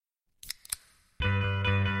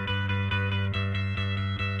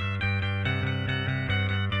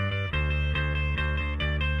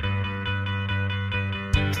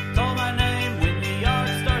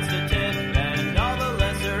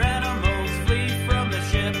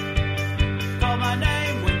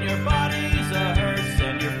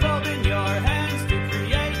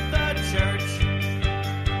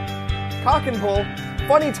Cock and Bull,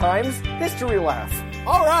 Funny Times, History Laugh.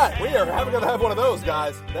 All right, we are going to have one of those,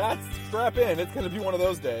 guys. Strap in. It's going to be one of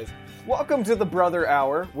those days. Welcome to the Brother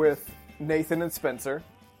Hour with Nathan and Spencer.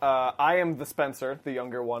 I am the Spencer, the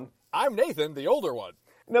younger one. I'm Nathan, the older one.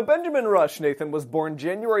 Now, Benjamin Rush, Nathan, was born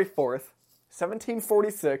January 4th,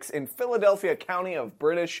 1746, in Philadelphia County of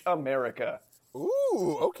British America.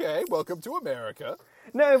 Ooh, okay. Welcome to America.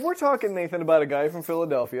 Now, if we're talking, Nathan, about a guy from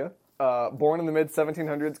Philadelphia, born in the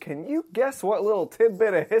mid-1700s, can you guess what little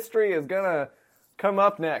tidbit of history is going to come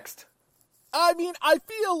up next? I mean, I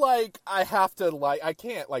feel like I have to, I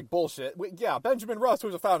can't, bullshit. Yeah, Benjamin Rush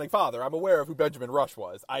was a founding father. I'm aware of who Benjamin Rush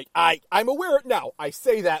was. I'm aware, now, I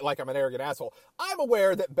say that like I'm an arrogant asshole. I'm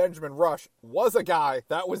aware that Benjamin Rush was a guy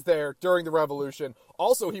that was there during the Revolution.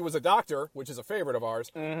 Also, he was a doctor, which is a favorite of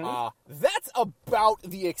ours. Mm-hmm. That's about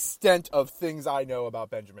the extent of things I know about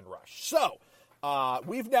Benjamin Rush. So,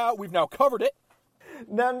 we've now covered it.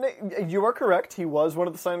 Now, you are correct. He was one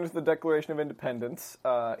of the signers of the Declaration of Independence.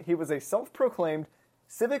 He was a self-proclaimed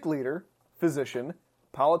civic leader, physician,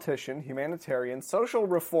 politician, humanitarian, social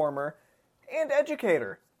reformer, and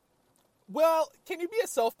educator. Well, can you be a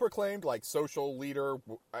self-proclaimed, social leader?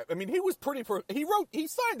 I mean, he was he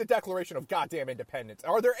signed the Declaration of goddamn Independence.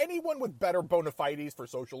 Are there anyone with better bona fides for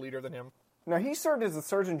social leader than him? Now, he served as the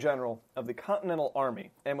Surgeon General of the Continental Army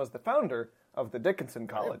and was the founder of the Dickinson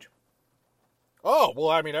College. Oh, well,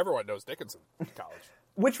 I mean, everyone knows Dickinson College.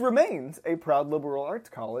 Which remains a proud liberal arts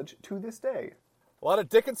college to this day. A lot of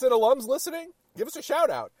Dickinson alums listening? Give us a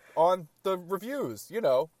shout-out on the reviews,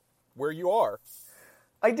 where you are.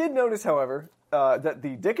 I did notice, however, that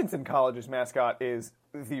the Dickinson College's mascot is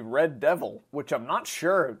the Red Devil, which I'm not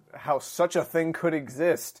sure how such a thing could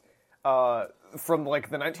exist from,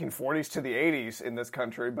 the 1940s to the 80s in this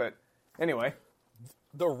country, but anyway.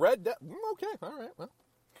 The Red Devil? Okay, all right, well.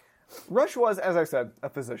 Rush was, as I said, a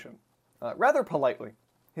physician. Rather politely,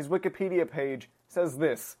 his Wikipedia page says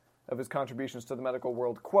this of his contributions to the medical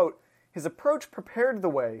world, quote, "His approach prepared the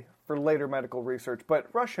way for later medical research, but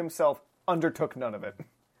Rush himself undertook none of it."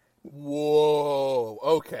 Whoa,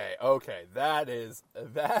 okay, that is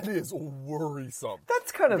worrisome.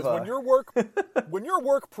 That's kind of when your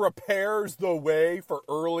work prepares the way for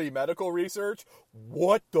early medical research,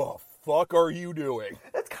 what the fuck are you doing?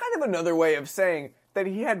 That's kind of another way of saying that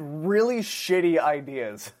he had really shitty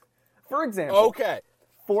ideas. For example,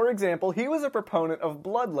 he was a proponent of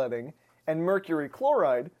bloodletting and mercury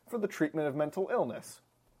chloride for the treatment of mental illness.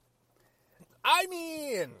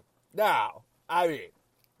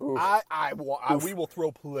 We will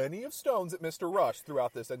throw plenty of stones at Mr. Rush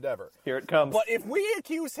throughout this endeavor. Here it comes. But if we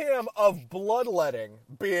accuse him of bloodletting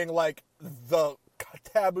being the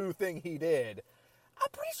taboo thing he did, I'm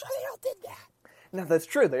pretty sure they all did that. No, that's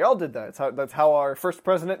true. They all did that. That's how our first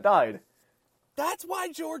president died. That's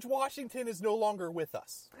why George Washington is no longer with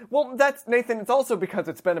us. Well, Nathan, it's also because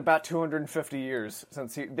it's been about 250 years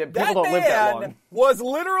since people don't live that long. That man was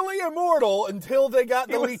literally immortal until they got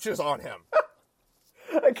the leeches on him.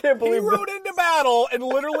 I can't believe he rode into battle and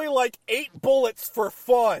literally 8 bullets for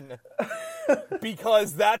fun.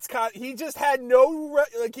 Because he just had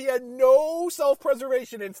no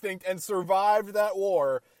self-preservation instinct and survived that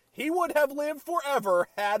war. He would have lived forever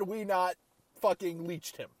had we not fucking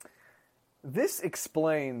leeched him. This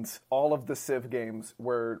explains all of the Civ games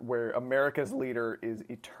where America's leader is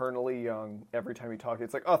eternally young every time you talk.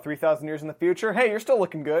 It's 3,000 years in the future? Hey, you're still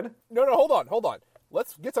looking good. No, hold on.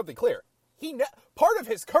 Let's get something clear. Part of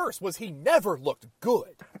his curse was he never looked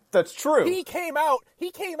good. That's true. He came out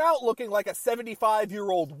looking like a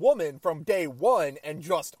 75-year-old woman from day one and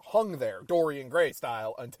just hung there, Dorian Gray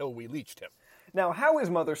style, until we leeched him. Now, how his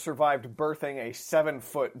mother survived birthing a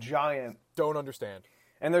 7-foot giant... Don't understand.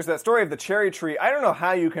 And there's that story of the cherry tree. I don't know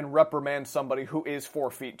how you can reprimand somebody who is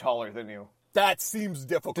 4 feet taller than you. That seems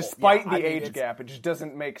difficult. Despite the age gap, it just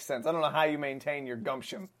doesn't make sense. I don't know how you maintain your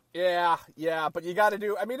gumption. Yeah, but you gotta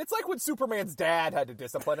do... it's like when Superman's dad had to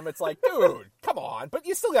discipline him. It's dude, come on. But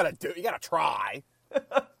you still gotta try.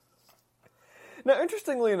 Now,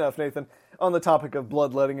 interestingly enough, Nathan, on the topic of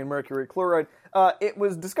bloodletting and mercury chloride, it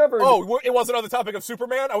was discovered... Oh, it wasn't on the topic of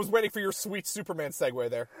Superman? I was waiting for your sweet Superman segue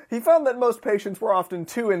there. He found that most patients were often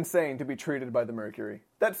too insane to be treated by the mercury.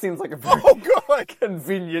 That seems like a very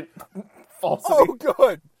convenient falsity. Oh,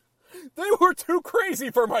 good. They were too crazy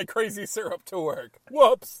for my crazy syrup to work.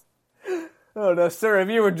 Whoops. Oh, no, sir, if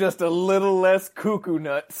you were just a little less cuckoo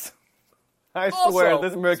nuts, I swear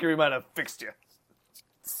this mercury might have fixed you.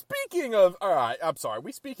 Speaking of... All right, I'm sorry.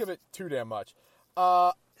 We speak of it too damn much.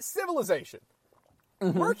 Civilization.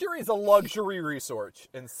 Mm-hmm. Mercury is a luxury resource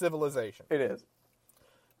in civilization. It is.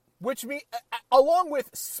 Which means, along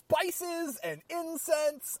with spices and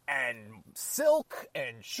incense and silk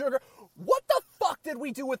and sugar, what the fuck did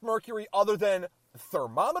we do with Mercury other than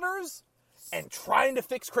thermometers and trying to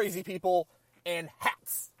fix crazy people and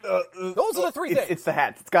hats? Those are the three things. It's the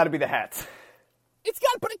hats. It's got to be the hats.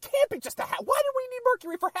 But it can't be just a hat. Why do we need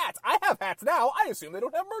Mercury for hats? I have hats now. I assume they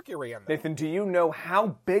don't have Mercury in them. Nathan, do you know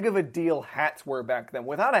how big of a deal hats were back then?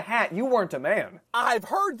 Without a hat, you weren't a man. I've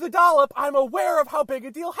heard the dollop. I'm aware of how big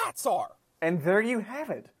a deal hats are. And there you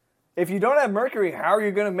have it. If you don't have Mercury, how are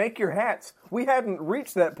you going to make your hats? We hadn't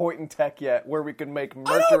reached that point in tech yet where we could make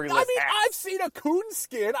Mercury-less hats. I've seen a coon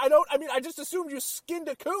skin. I just assumed you skinned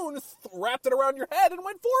a coon, wrapped it around your head, and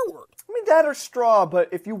went forward. I mean, that or straw, but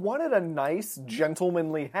if you wanted a nice,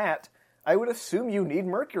 gentlemanly hat, I would assume you need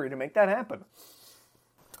Mercury to make that happen.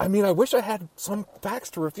 I mean, I wish I had some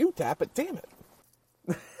facts to refute that, but damn it.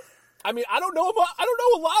 I mean, I don't know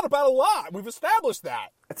a lot about a lot. We've established that.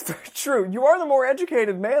 It's very true. You are the more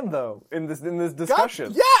educated man, though, in this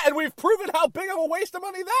discussion. Yeah, and we've proven how big of a waste of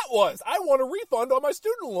money that was. I want a refund on my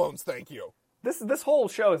student loans, thank you. This whole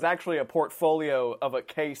show is actually a portfolio of a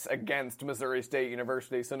case against Missouri State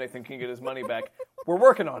University, so Nathan can get his money back. We're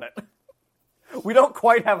working on it. We don't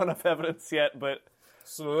quite have enough evidence yet, but...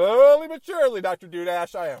 Slowly but surely, Dr.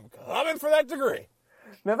 Dudash, I am coming for that degree.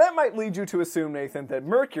 Now that might lead you to assume, Nathan, that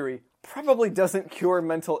Mercury probably doesn't cure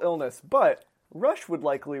mental illness, but Rush would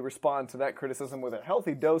likely respond to that criticism with a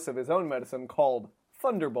healthy dose of his own medicine called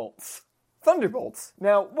Thunderbolts. Thunderbolts?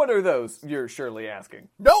 Now, what are those, you're surely asking?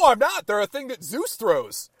 No, I'm not. They're a thing that Zeus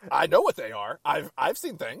throws. I know what they are. I've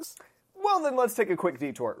seen things. Well, then let's take a quick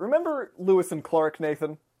detour. Remember Lewis and Clark,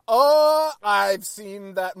 Nathan? I've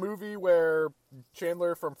seen that movie where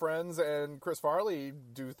Chandler from Friends and Chris Farley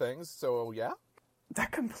do things, so yeah.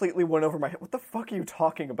 That completely went over my head. What the fuck are you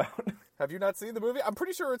talking about? Have you not seen the movie? I'm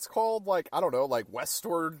pretty sure it's called,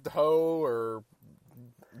 Westward Ho, or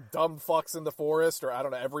Dumb Fucks in the Forest, or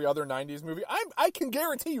every other 90s movie. I can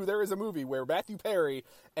guarantee you there is a movie where Matthew Perry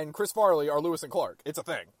and Chris Farley are Lewis and Clark. It's a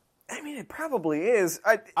thing. I mean, it probably is.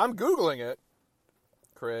 I'm Googling it.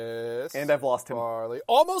 Chris. And I've lost him. Farley.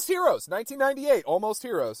 Almost Heroes, 1998. Almost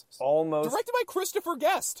Heroes. Almost. Directed by Christopher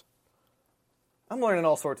Guest. I'm learning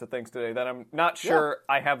all sorts of things today that I'm not sure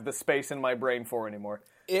I have the space in my brain for anymore.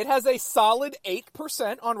 It has a solid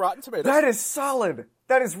 8% on Rotten Tomatoes. That is solid.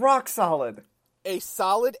 That is rock solid. A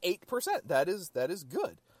solid 8%. That is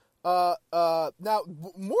good. Now,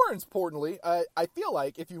 more importantly, I feel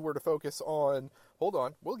like if you were to focus on... Hold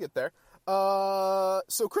on, we'll get there.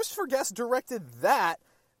 So Christopher Guest directed that,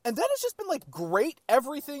 and then it's just been, great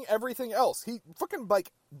everything else. He fucking,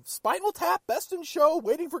 Spinal Tap, Best in Show,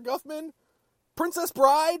 Waiting for Guffman, Princess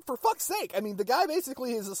Bride, for fuck's sake. I mean, the guy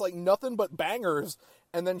basically is just, nothing but bangers,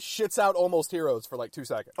 and then shits out Almost Heroes for, 2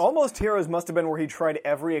 seconds. Almost Heroes must have been where he tried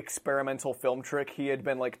every experimental film trick he had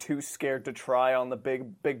been, too scared to try on the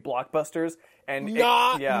big blockbusters, and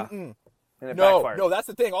and it backfired. No, that's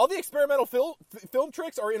the thing. All the experimental film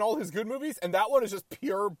tricks are in all his good movies, and that one is just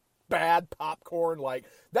pure bad popcorn.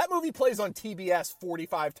 That movie plays on TBS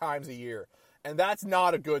 45 times a year, and that's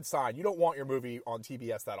not a good sign. You don't want your movie on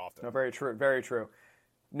TBS that often. No, very true, very true.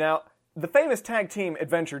 Now, the famous tag team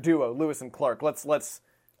adventure duo, Lewis and Clark, let's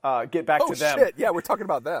get back to them. Oh, shit. Yeah, we're talking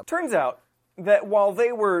about them. Turns out that while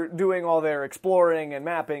they were doing all their exploring and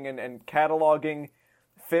mapping and cataloging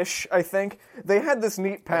fish, I think, they had this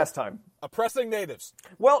neat pastime. Oppressing natives.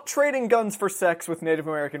 Well, trading guns for sex with Native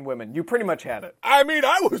American women. You pretty much had it. I mean,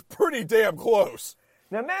 I was pretty damn close.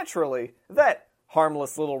 Now, naturally, that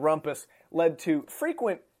harmless little rumpus led to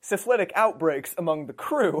frequent syphilitic outbreaks among the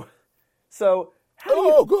crew. So,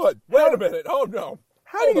 good. Wait a minute. Oh, no.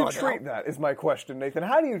 How do you treat that, is my question, Nathan.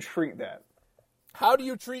 How do you treat that? How do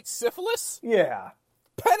you treat syphilis? Yeah.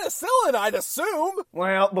 Penicillin, I'd assume.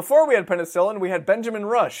 Well, before we had penicillin, we had Benjamin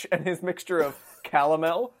Rush and his mixture of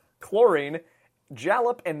calomel, chlorine,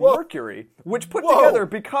 jalap, and mercury, which put together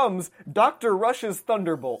becomes Dr. Rush's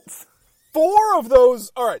Thunderbolts. 4 of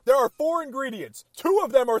those, alright, there are 4 ingredients. 2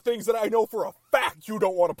 of them are things that I know for a fact you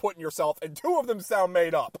don't want to put in yourself, and 2 of them sound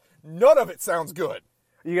made up. None of it sounds good.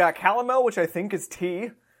 You got calomel, which I think is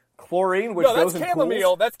tea. Chlorine, which goes in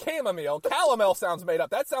chamomile. pools. That's chamomile. Calomel sounds made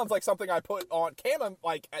up. That sounds like something I put on...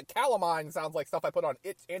 calamine sounds like stuff I put on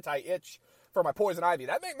anti-itch for my poison ivy.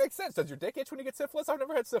 That makes sense. Does your dick itch when you get syphilis? I've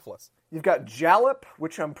never had syphilis. You've got jalap,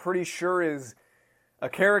 which I'm pretty sure is a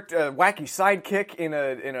wacky sidekick in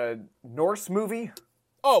a Norse movie.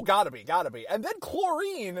 Oh, gotta be. And then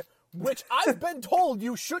chlorine, which I've been told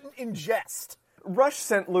you shouldn't ingest. Rush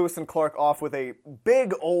sent Lewis and Clark off with a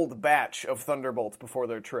big old batch of Thunderbolts before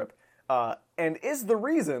their trip, and is the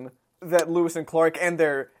reason that Lewis and Clark and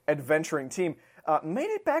their adventuring team made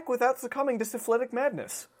it back without succumbing to syphilitic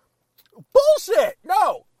madness. Bullshit!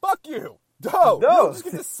 No! Fuck you! No! You don't just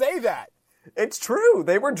get to say that! It's true.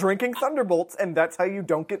 They were drinking Thunderbolts, and that's how you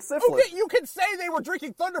don't get syphilis. Okay, you can say they were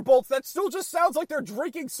drinking Thunderbolts. That still just sounds like they're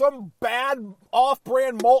drinking some bad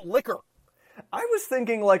off-brand malt liquor. I was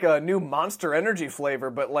thinking like a new Monster Energy flavor,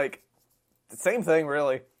 but like, the same thing,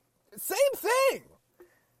 really. Same thing!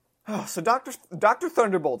 Oh, so Dr.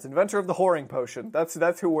 Thunderbolts, inventor of the whoring potion.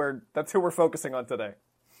 That's who we're focusing on today.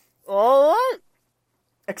 All right.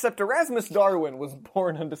 Except Erasmus Darwin was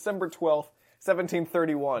born on December 12th,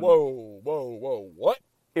 1731. Whoa, what?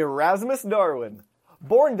 Erasmus Darwin,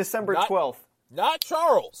 born December 12th. Not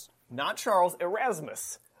Charles. Not Charles,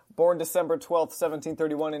 Erasmus. Born December 12th,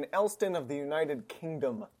 1731 in Elston of the United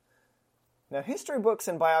Kingdom. Now, history books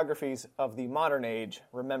and biographies of the modern age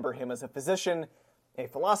remember him as a physician, a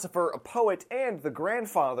philosopher, a poet, and the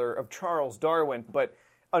grandfather of Charles Darwin, but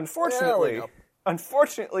unfortunately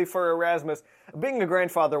for Erasmus, being a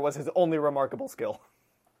grandfather was his only remarkable skill.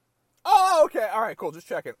 Oh, okay. All right, cool. Just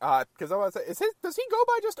checking. Because I want to say, does he go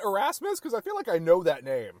by just Erasmus? Because I feel like I know that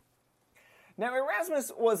name. Now,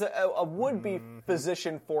 Erasmus was a would-be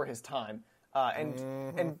physician for his time,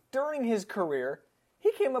 and during his career,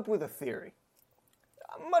 he came up with a theory.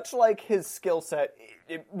 Much like his skill set,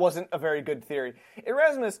 it wasn't a very good theory.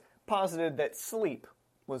 Erasmus posited that sleep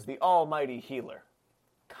was the almighty healer.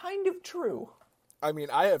 Kind of true. I mean,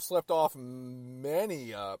 I have slept off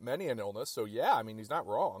many an illness, so yeah, I mean, he's not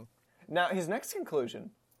wrong. Now, his next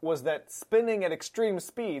conclusion was that spinning at extreme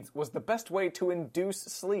speeds was the best way to induce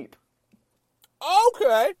sleep.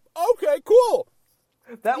 Okay, cool.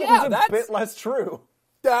 That one's a bit less true.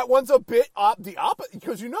 That one's a bit the opposite,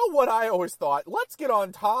 because you know what I always thought? Let's get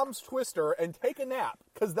on Tom's Twister and take a nap,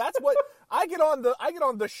 because that's what I get on the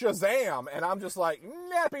Shazam, and I'm just like,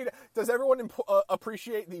 nappy. Does everyone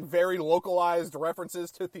appreciate the very localized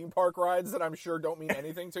references to theme park rides that I'm sure don't mean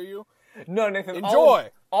anything to you? No, Nathan. Enjoy.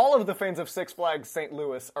 All of the fans of Six Flags St.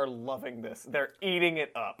 Louis are loving this. They're eating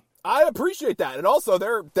it up. I appreciate that, and also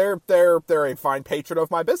they're a fine patron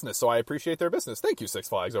of my business, so I appreciate their business. Thank you, Six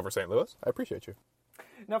Flags over St. Louis. I appreciate you.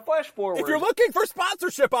 Now, flash forward. If you're looking for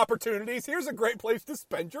sponsorship opportunities, here's a great place to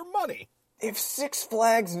spend your money. If Six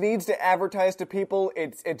Flags needs to advertise to people,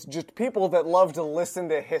 it's just people that love to listen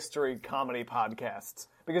to history comedy podcasts.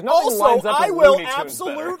 Because nothing lines up with I will Looney Tunes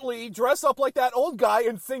absolutely dress up like that old guy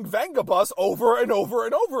and sing Vengabus over and over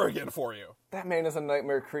and over again for you. That man is a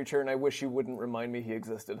nightmare creature, and I wish you wouldn't remind me he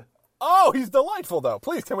existed. Oh, he's delightful, though.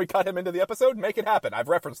 Please, can we cut him into the episode? Make it happen. I've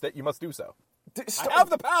referenced it. You must do so. I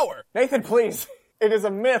have the power. Nathan, please. It is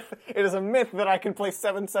a myth. It is a myth that I can play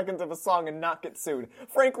 7 seconds of a song and not get sued.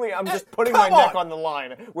 Frankly, I'm just putting my neck on the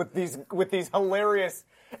line with these hilarious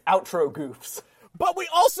outro goofs. But we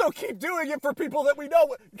also keep doing it for people that we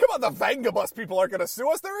know. Come on, the Vengabus people aren't going to sue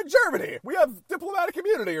us. They're in Germany. We have diplomatic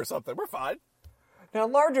immunity or something. We're fine. Now,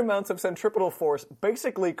 large amounts of centripetal force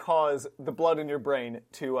basically cause the blood in your brain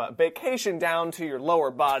to vacation down to your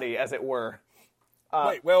lower body, as it were.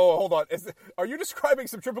 Wait, well, hold on. Are you describing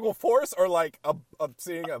centripetal force or like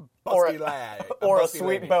seeing a busty lad? Or a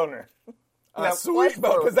sweet boner? A sweet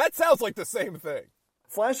boner, because that sounds like the same thing.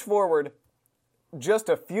 Flash forward just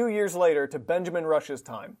a few years later to Benjamin Rush's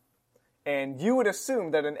time, and you would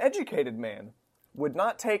assume that an educated man would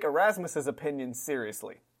not take Erasmus's opinion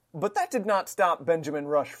seriously. But that did not stop Benjamin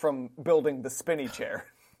Rush from building the spinny chair.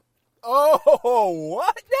 Oh,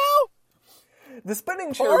 what now? The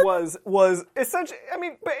spinning chair was essentially, I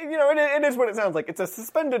mean, it is what it sounds like. It's a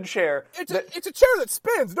suspended chair. It's a chair that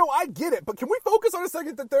spins. No, I get it. But can we focus on a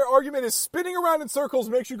second that their argument is spinning around in circles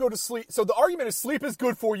makes you go to sleep. So the argument is sleep is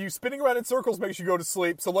good for you. Spinning around in circles makes you go to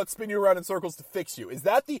sleep. So let's spin you around in circles to fix you. Is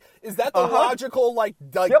that the logical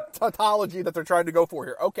tautology that they're trying to go for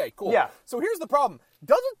here? Okay, cool. Yeah. So here's the problem.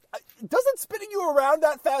 Doesn't spinning you around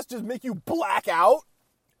that fast just make you black out?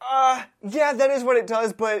 Yeah, that is what it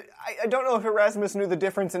does, but I don't know if Erasmus knew the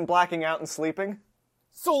difference in blacking out and sleeping.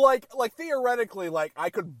 So, like theoretically, I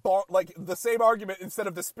could the same argument instead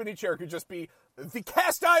of the spinny chair could just be the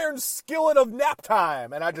cast iron skillet of nap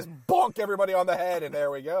time, and I just bonk everybody on the head, and there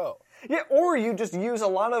we go. Yeah, or you just use a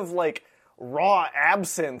lot of, raw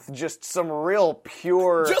absinthe, just some real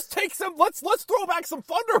pure... Just take some, let's throw back some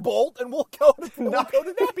Thunderbolt, and we'll go to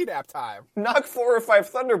nappy nap time. Knock 4 or 5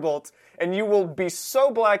 Thunderbolts, and you will be so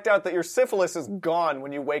blacked out that your syphilis is gone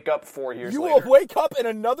when you wake up 4 years later. You will wake up in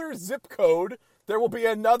another zip code. There will be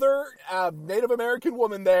another Native American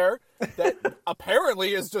woman there that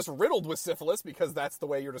apparently is just riddled with syphilis, because that's the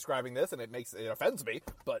way you're describing this, and it offends me,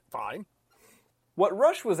 but fine. What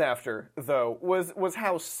Rush was after, though, was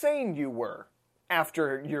how sane you were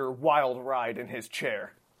after your wild ride in his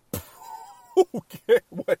chair. Okay,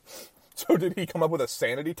 what? So did he come up with a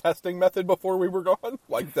sanity testing method before we were gone?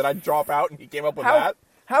 Like, did I drop out and he came up with that?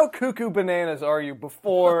 How cuckoo bananas are you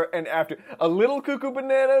before and after? A little cuckoo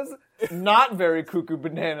bananas, not very cuckoo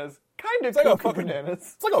bananas, kind of cuckoo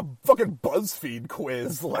bananas. It's like a fucking BuzzFeed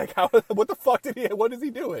quiz. Like, what the fuck what is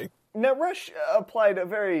he doing? Now, Rush applied a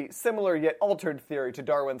very similar yet altered theory to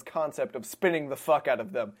Darwin's concept of spinning the fuck out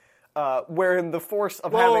of them, wherein the force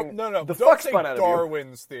of having the fuck spun out of you.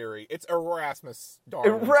 Darwin's theory. It's Erasmus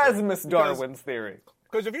Darwin's Erasmus Darwin's theory.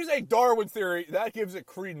 Because if you say Darwin's theory, that gives it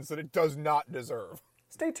credence that it does not deserve.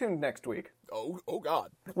 Stay tuned next week. Oh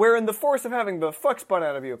God. Wherein the force of having the fuck spun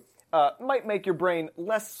out of you might make your brain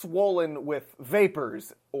less swollen with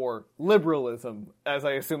vapors, or liberalism, as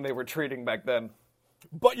I assume they were treating back then.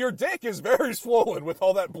 But your dick is very swollen with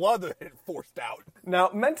all that blood that it forced out. Now,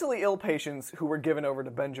 mentally ill patients who were given over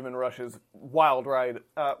to Benjamin Rush's wild ride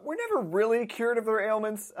were never really cured of their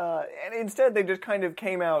ailments, and instead they just kind of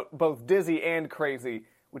came out both dizzy and crazy,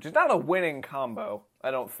 which is not a winning combo,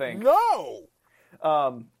 I don't think. No!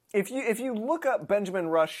 If you look up Benjamin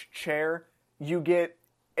Rush chair, you get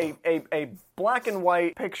a black and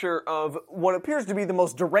white picture of what appears to be the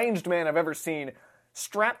most deranged man I've ever seen,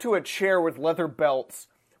 strapped to a chair with leather belts,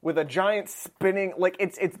 with a giant spinning, like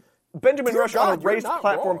it's Benjamin Rush on a raised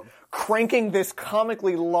platform, cranking this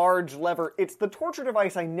comically large lever. It's the torture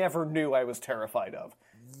device I never knew I was terrified of.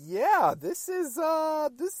 Yeah, this is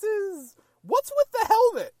what's with the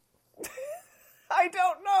helmet? I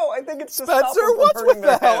don't know. I think it's just Spencer. What's with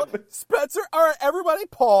the hell, Spencer? All right, everybody,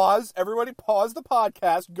 pause. Everybody, pause the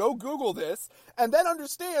podcast. Go Google this, and then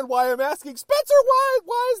understand why I'm asking Spencer.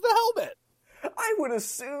 Why is the helmet? I would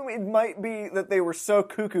assume it might be that they were so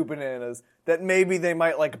cuckoo bananas that maybe they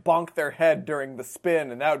might like bonk their head during the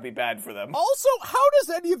spin, and that would be bad for them. Also, how does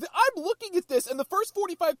any of I'm looking at this, and the first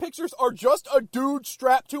 45 pictures are just a dude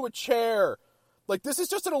strapped to a chair. Like, this is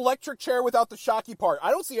just an electric chair without the shocky part.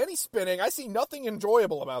 I don't see any spinning. I see nothing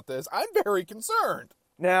enjoyable about this. I'm very concerned.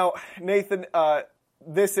 Now, Nathan,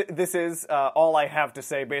 this is all I have to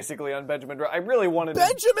say, basically, on Benjamin Rush. I really wanted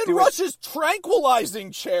Benjamin Rush's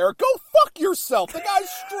tranquilizing chair. Go fuck yourself. The guy's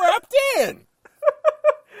strapped in.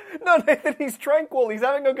 No, Nathan, he's tranquil. He's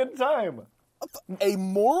having a good time. A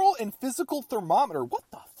moral and physical thermometer. What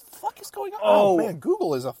the fuck is going on? Oh man,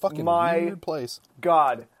 Google is a fucking weird place.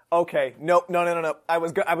 God. Okay, no. I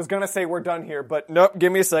was gonna say we're done here, but nope.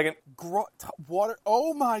 Give me a second. Water.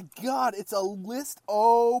 Oh my God, it's a list.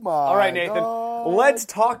 Oh my. All right, Nathan. God. Let's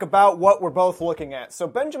talk about what we're both looking at. So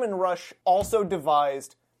Benjamin Rush also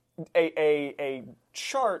devised a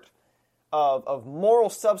chart of moral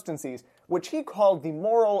substances, which he called the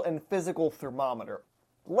moral and physical thermometer.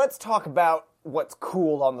 Let's talk about what's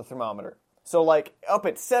cool on the thermometer. So, like, up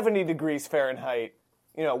at 70 degrees Fahrenheit,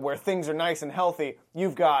 you know, where things are nice and healthy,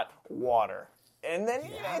 you've got water. And then,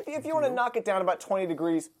 if you want to knock it down about 20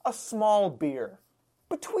 degrees, a small beer.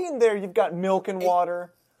 Between there, you've got milk and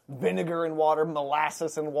water, vinegar and water,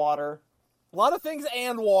 molasses and water. A lot of things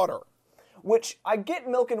and water. Which, I get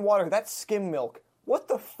milk and water, that's skim milk. What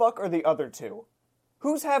the fuck are the other two?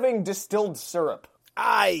 Who's having distilled syrup?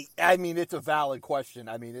 I mean, it's a valid question.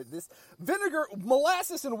 I mean, this vinegar,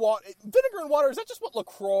 molasses and water, is that just what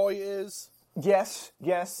LaCroix is? Yes,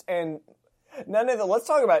 and Nathan, let's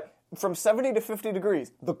talk about from 70 to 50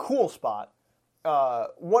 degrees, the cool spot.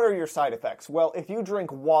 What are your side effects? Well, if you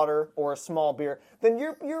drink water or a small beer, then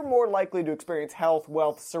you're more likely to experience health,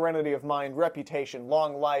 wealth, serenity of mind, reputation,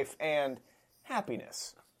 long life, and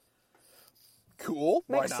happiness. Cool.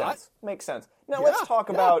 Makes Why not? sense. Makes sense. Now let's talk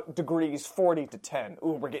about degrees 40 to 10.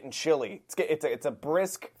 Ooh, we're getting chilly. It's a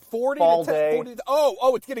brisk 40 fall to 10, day. 40 to,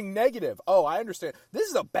 oh, it's getting negative. Oh, I understand. This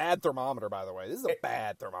is a bad thermometer, by the way. This is a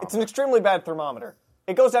bad thermometer. It's an extremely bad thermometer.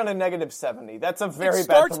 It goes down to negative 70. That's a very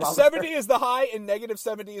bad thermometer. 70 is the high and negative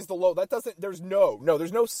 70 is the low. There's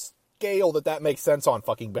no scale that makes sense on,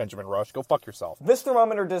 fucking Benjamin Rush. Go fuck yourself. This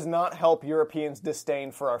thermometer does not help Europeans'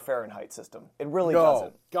 disdain for our Fahrenheit system. It really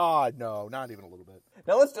doesn't. God, no, not even a little bit.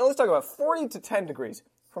 Now let's talk about 40 to 10 degrees.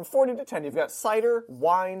 From 40 to 10, you've got cider,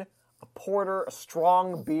 wine, a porter, a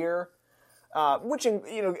strong beer, which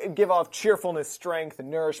give off cheerfulness, strength, and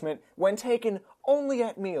nourishment when taken only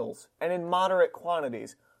at meals and in moderate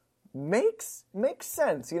quantities. Makes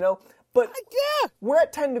sense, But we're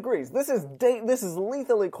at 10 degrees. This is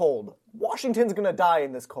lethally cold. Washington's gonna die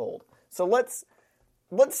in this cold. So let's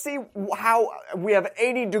see how we have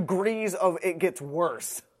 80 degrees of it gets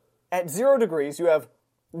worse. At 0 degrees, you have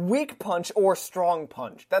weak punch or strong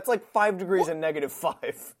punch. That's like 5 degrees and negative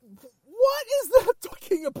 5. What is that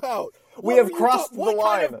talking about? We have crossed the What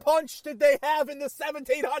line. kind of punch did they have in the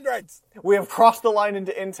 1700s? We have crossed the line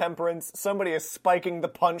into intemperance. Somebody is spiking the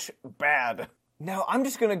punch bad. Now, I'm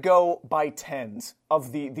just going to go by tens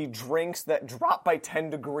of the drinks that drop by 10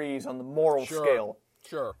 degrees on the moral scale.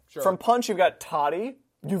 Sure. From punch, you've got toddy.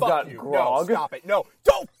 You've Fuck got you. grog. No, stop it. No,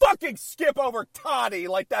 don't fucking skip over toddy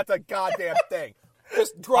like that's a goddamn thing.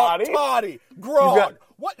 Just drop toddy. Grog.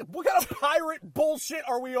 What kind of pirate bullshit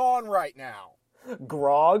are we on right now?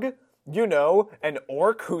 Grog, you know, an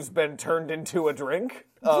orc who's been turned into a drink.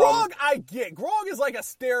 Grog, I get. Grog is like a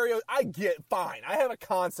stereo. I get. Fine. I have a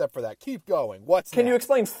concept for that. Keep going. Can you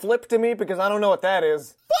explain flip to me? Because I don't know what that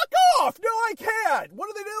is. Fuck off! No, I can't. What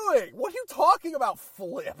are they doing? What are you talking about,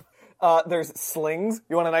 flip? There's slings.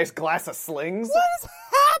 You want a nice glass of slings? What is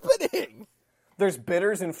happening? There's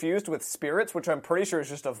bitters infused with spirits, which I'm pretty sure is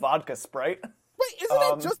just a vodka Sprite. Wait,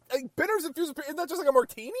 isn't it just bitters infused? Isn't that just like a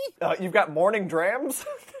martini? You've got morning drams.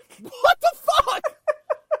 What the fuck?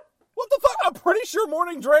 What the fuck? I'm pretty sure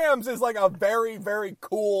Morning Drams is like a very, very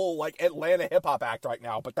cool like Atlanta hip hop act right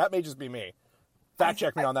now, but that may just be me. Fact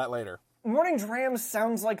check me on that later. Morning drams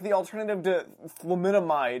sounds like the alternative to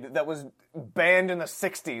thalidomide that was banned in the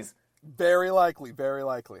 60s. Very likely, very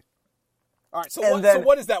likely. All right, so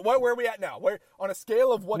what is that? Where are we at now? Where on a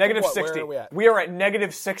scale of what negative to what? 60. Where are we at? We are at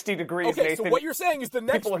negative 60 degrees, Okay, Nathan. so what you're saying is the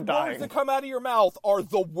next People are words dying. that come out of your mouth are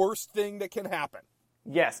the worst thing that can happen.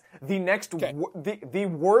 Yes, the next, the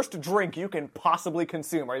worst drink you can possibly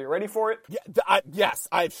consume. Are you ready for it? Yeah, yes,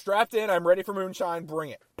 I've strapped in. I'm ready for moonshine. Bring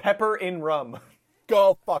it. Pepper in rum.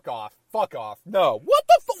 Go fuck off. Fuck off. No. What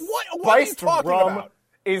the fuck? What are you Spiced talking rum about?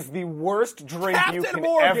 is the worst drink you Captain can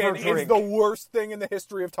Morgan ever drink. is the worst thing in the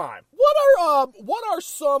history of time. What are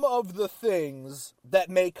some of the things that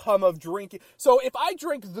may come of drinking? So if I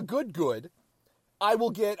drink the good, I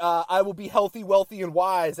will be healthy, wealthy, and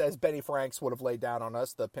wise, as Benny Franks would have laid down on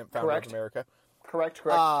us, the pimp founder of America. Correct.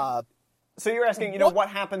 So you're asking, what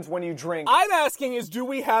happens when you drink? I'm asking is, do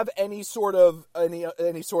we have any sort of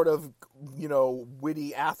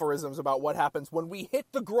witty aphorisms about what happens when we hit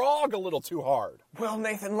the grog a little too hard? Well,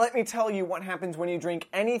 Nathan, let me tell you what happens when you drink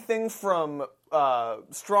anything from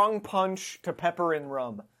strong punch to pepper in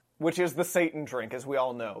rum, which is the Satan drink, as we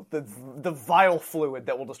all know, the vile fluid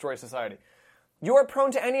that will destroy society. You are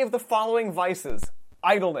prone to any of the following vices: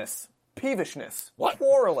 idleness, peevishness,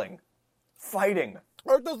 quarreling, fighting,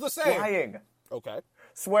 Aren't those the same? lying, Okay.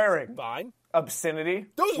 swearing, Fine. obscenity,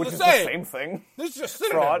 Those are which the is same. the same thing, This is just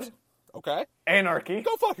synonyms. fraud, Okay. anarchy,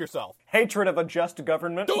 Go fuck yourself. hatred of a just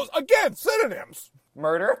government, Those, again, synonyms.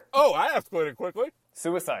 murder, Oh, I escalated quickly.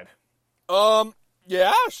 suicide,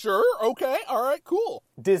 Yeah, sure. Okay. All right, cool.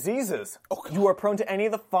 diseases. You are prone to any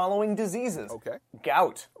of the following diseases. Okay.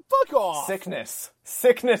 Gout, Fuck off. sickness.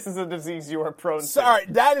 Sickness is a disease you are prone to. Sorry,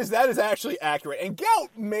 that is actually accurate. And gout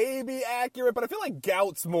may be accurate, but I feel like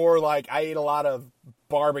gout's more like I ate a lot of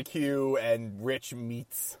barbecue and rich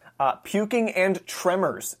meats. Puking and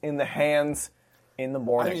tremors in the hands in the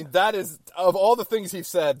morning. I mean, that is, of all the things he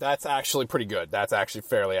said, that's actually pretty good. That's actually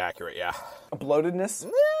fairly accurate, yeah. Bloatedness,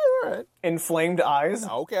 Yeah, all right. inflamed eyes,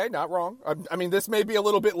 Okay, not wrong. I mean, this may be a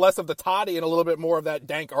little bit less of the toddy and a little bit more of that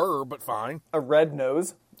dank herb, but fine. a red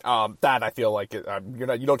nose, That I feel like you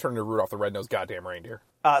don't turn into Rudolph the Red-Nosed Goddamn Reindeer.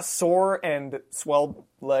 sore and swelled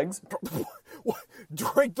legs, What?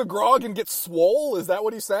 Drink the grog and get swole? Is that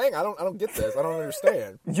what he's saying? I don't get this. I don't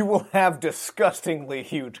understand. you will have disgustingly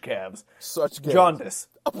huge calves, Such good. jaundice,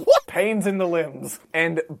 What? pains in the limbs,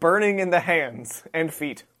 and burning in the hands and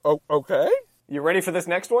feet. Oh, okay. You ready for this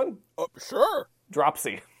next one? Sure.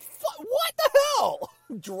 Dropsy. What the hell?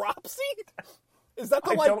 Dropsy? Is that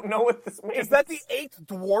the I don't know what this means. Is that the eighth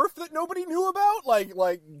dwarf that nobody knew about? Like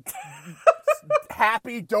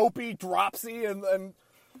happy, dopey, dropsy, and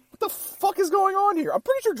what the fuck is going on here? I'm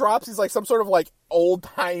pretty sure dropsy's like some sort of like old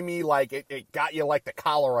timey, like it got you like the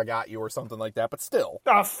cholera got you or something like that. But still,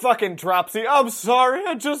 fucking Dropsy. I'm sorry.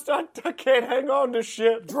 I can't hang on to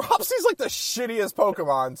shit. Dropsy's like the shittiest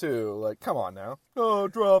Pokemon too. Like, come on now. Oh,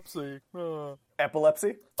 Dropsy.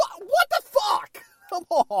 Epilepsy. What the fuck? Come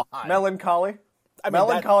on. Melancholy. I mean,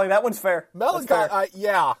 Melancholy. That one's fair. That's fair.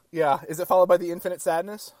 Melancholy. Yeah. Is it followed by the infinite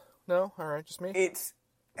sadness? No. All right, just me. It's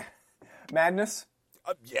madness,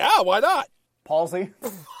 Yeah. Why not? palsy,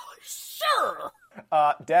 Sure.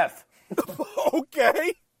 death.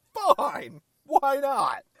 Okay. Fine. Why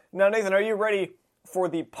not? Now, Nathan, are you ready for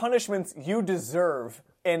the punishments you deserve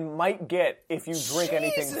and might get if you drink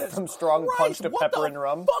anything Jesus from strong punch to pepper and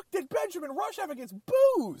rum. What the fuck did Benjamin Rush have against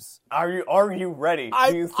booze? Are you ready?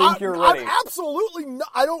 Do you think you're ready? I'm absolutely not.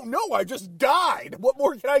 I don't know. I just died. What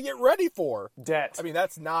more can I get ready for? Debt. I mean,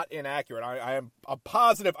 that's not inaccurate. I'm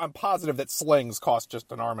positive that slings cost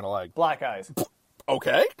just an arm and a leg. Black eyes.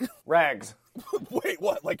 Okay. Rags. Wait,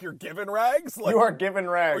 what? Like you're given rags? Like, You are given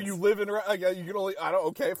rags. or you live in rags? Like, you can only. I don't.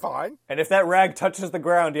 Okay, fine. And if that rag touches the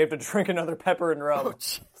ground, you have to drink another pepper and rum. Oh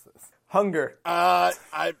Jesus. Hunger. I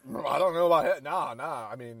don't know about it. Nah.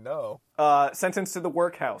 I mean, no. Sentenced to the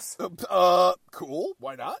workhouse. Cool.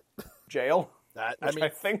 Why not? Jail. That I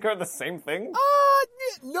think are the same thing.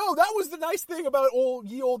 No, that was the nice thing about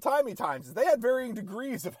old-timey times. Is they had varying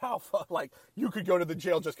degrees of how fun. Like, you could go to the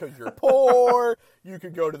jail just because you're poor. You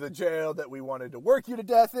could go to the jail that we wanted to work you to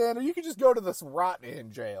death in, or you could just go to this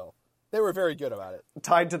rotten jail. They were very good about it.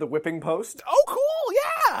 Tied to the whipping post. Oh, cool.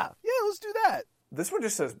 Yeah, let's do that. This one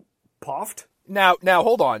just says "poffed." Now,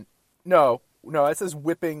 hold on. No, it says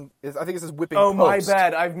whipping. I think it says whipping. Oh, post. my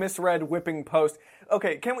bad. I've misread whipping post.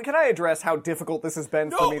 Okay, can I address how difficult this has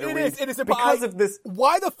been for me to read? It is because of this.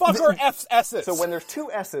 Why the fuck are F's S's? So when there's two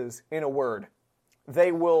S's in a word,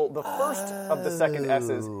 they will. The first of the second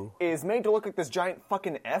S's is made to look like this giant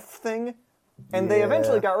fucking F thing, and they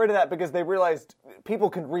eventually got rid of that because they realized people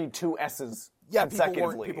can read two S's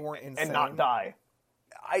consecutively people weren't insane. and not die.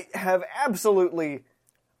 I have absolutely.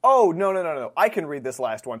 Oh, no. I can read this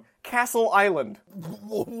last one. Castle Island.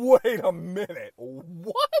 Wait a minute.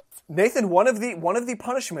 What? Nathan, one of the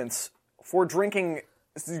punishments for drinking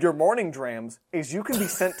your morning drams is you can be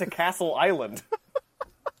sent to Castle Island.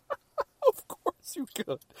 Of course you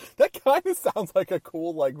could. That kind of sounds like a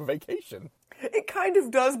cool, like, vacation. It kind of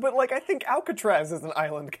does, but, like, I think Alcatraz is an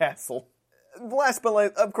island castle. Last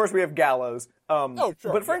but of course, we have gallows. Sure.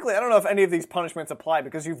 But frankly, I don't know if any of these punishments apply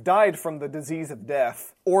because you've died from the disease of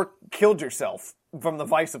death or killed yourself from the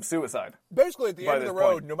vice of suicide. Basically, at the end of the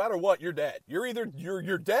road, point. no matter what, you're dead. You're either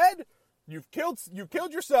you're dead, you've killed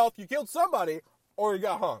yourself, you killed somebody, or you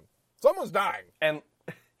got hung. Someone's dying.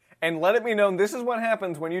 And let it be known, this is what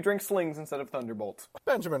happens when you drink slings instead of thunderbolts.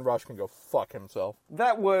 Benjamin Rush can go fuck himself.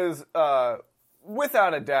 That was,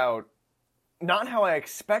 without a doubt, not how I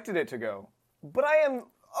expected it to go. But I am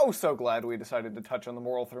so glad we decided to touch on the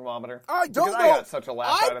moral thermometer. I don't know. I got such a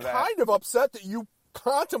laugh out of that. I'm kind of upset that you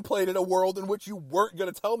contemplated a world in which you weren't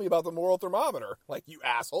going to tell me about the moral thermometer. Like, you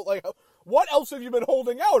asshole. Like, what else have you been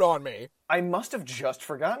holding out on me? I must have just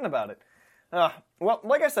forgotten about it. Well,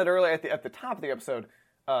 like I said earlier at the top of the episode,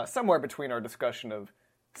 somewhere between our discussion of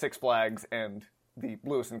Six Flags and the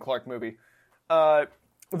Lewis and Clark movie,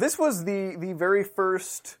 this was the very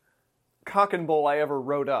first cock and bull I ever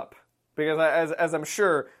wrote up. Because as I'm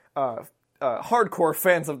sure hardcore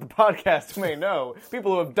fans of the podcast may know,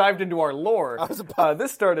 people who have dived into our lore,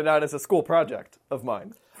 this started out as a school project of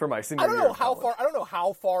mine for my senior year. I don't know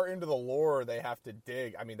how far into the lore they have to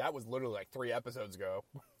dig. I mean, that was literally like 3 episodes ago.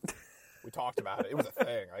 We talked about it. It was a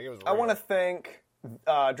thing. Like, it was. I want to thank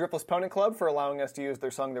Driftless Pony Club for allowing us to use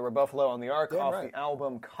their song "They Were Buffalo on the Ark" off the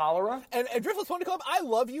album Cholera. And Driftless Pony Club, I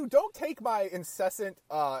love you. Don't take my incessant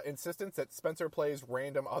insistence that Spencer plays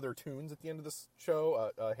random other tunes at the end of this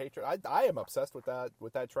show. Hatred. I am obsessed with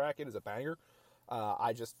that track. It is a banger.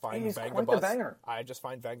 I just find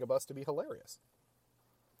Vangabus to be hilarious.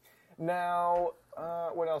 Now,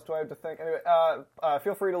 what else do I have to think? Anyway,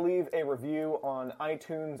 feel free to leave a review on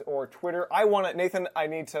iTunes or Twitter. Nathan, I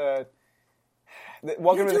need to.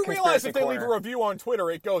 Welcome to the Conspiracy realize if they Corner. leave a review on Twitter,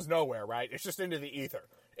 it goes nowhere, right? It's just into the ether.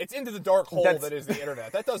 It's into the dark hole that is the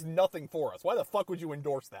internet. That does nothing for us. Why the fuck would you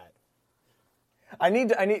endorse that?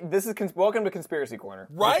 Welcome to Conspiracy Corner.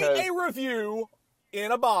 Write a review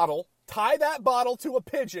in a bottle, tie that bottle to a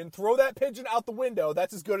pigeon, throw that pigeon out the window.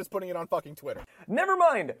 That's as good as putting it on fucking Twitter. Never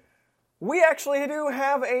mind. We actually do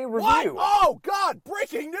have a review. What? Oh, God,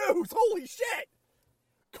 breaking news. Holy shit.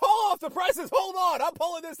 Call off the presses. Hold on. I'm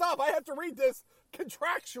pulling this up. I have to read this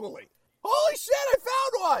contractually. Holy shit, I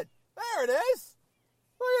found one. There it is.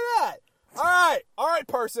 Look at that. All right,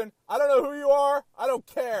 person. I don't know who you are. I don't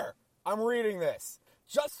care. I'm reading this.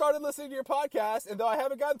 Just started listening to your podcast, and though I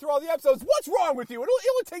haven't gotten through all the episodes, what's wrong with you? It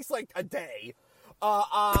only takes like a day.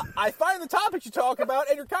 I find the topics you talk about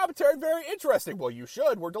and your commentary very interesting. Well, you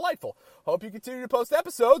should. We're delightful. Hope you continue to post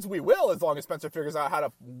episodes. We will, as long as Spencer figures out how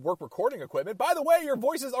to work recording equipment. By the way, your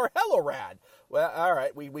voices are hella rad. Well, all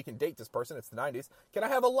right, we can date this person. It's the 90s. Can I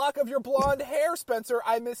have a lock of your blonde hair, Spencer?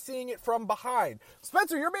 I miss seeing it from behind.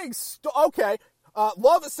 Spencer, you're being... okay.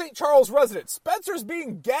 Love St. Charles resident. Spencer's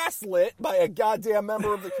being gaslit by a goddamn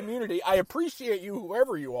member of the community. I appreciate you,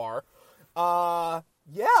 whoever you are.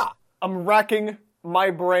 Yeah. I'm racking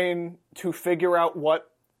my brain to figure out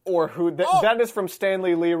what Or who? That is from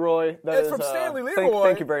Stanley Leroy. It's from Stanley Leroy.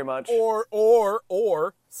 Thank you very much.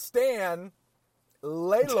 Or Stan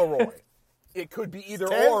Leroy. It could be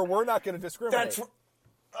either or. We're not going to discriminate.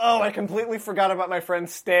 I completely forgot about my friend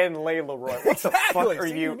Stan Leroy. What the fuck are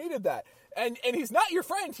you? You needed that. And he's not your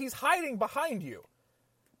friend. He's hiding behind you.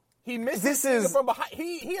 He misses you from behind.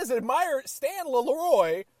 He has admired, Stan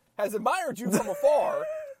Leroy has admired you from afar.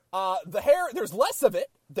 The hair, there's less of it.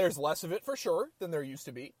 There's less of it for sure than there used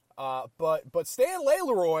to be. But Stan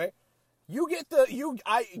Leroy, you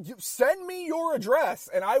send me your address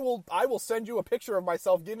and I will send you a picture of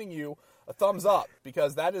myself giving you a thumbs up,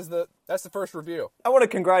 because that's the first review. I want to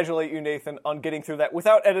congratulate you, Nathan, on getting through that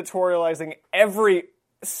without editorializing every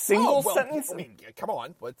single sentence. I mean, come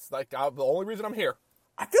on. It's like the only reason I'm here.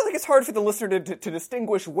 I feel like it's hard for the listener to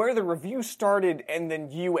distinguish where the review started and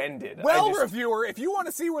then you ended. Well, reviewer, if you want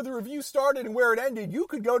to see where the review started and where it ended, you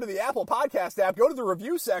could go to the Apple Podcast app, go to the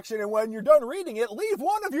review section, and when you're done reading it, leave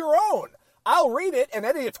one of your own. I'll read it and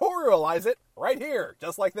editorialize it right here,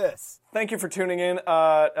 just like this. Thank you for tuning in.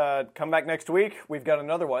 Come back next week. We've got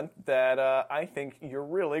another one that I think you're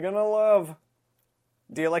really going to love.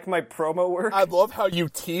 Do you like my promo work? I love how you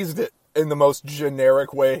teased it in the most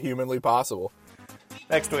generic way humanly possible.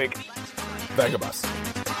 Next week. Vagabus.